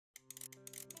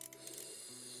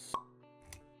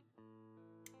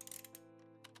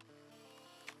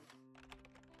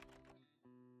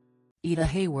Rita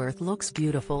Hayworth looks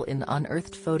beautiful in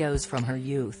unearthed photos from her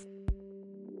youth.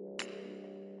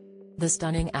 The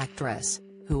stunning actress,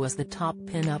 who was the top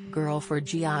pin-up girl for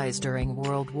GIs during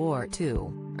World War II,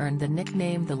 earned the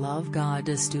nickname the Love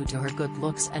Goddess due to her good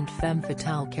looks and femme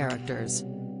fatale characters.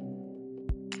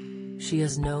 She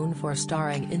is known for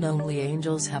starring in Only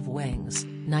Angels Have Wings,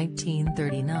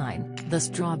 1939, The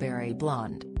Strawberry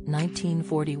Blonde,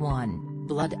 1941,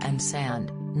 Blood and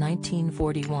Sand,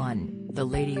 1941, The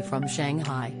Lady from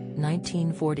Shanghai,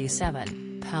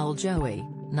 1947, Pal Joey,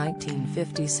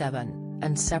 1957,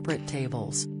 and Separate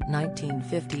Tables,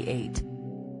 1958.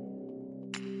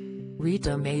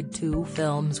 Rita made 2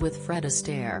 films with Fred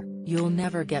Astaire, You'll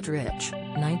Never Get Rich,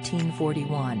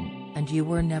 1941, and You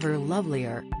Were Never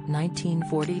Lovelier,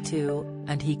 1942,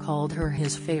 and he called her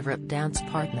his favorite dance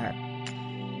partner.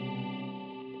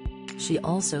 She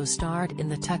also starred in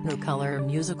the Technicolor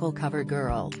musical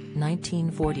CoverGirl,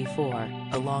 1944,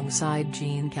 alongside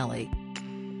Gene Kelly.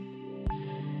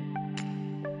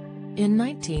 In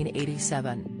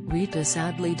 1987, Rita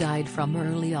sadly died from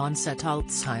early-onset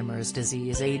Alzheimer's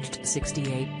disease aged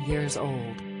 68 years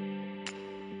old.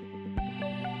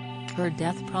 Her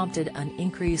death prompted an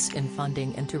increase in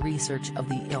funding into research of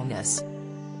the illness,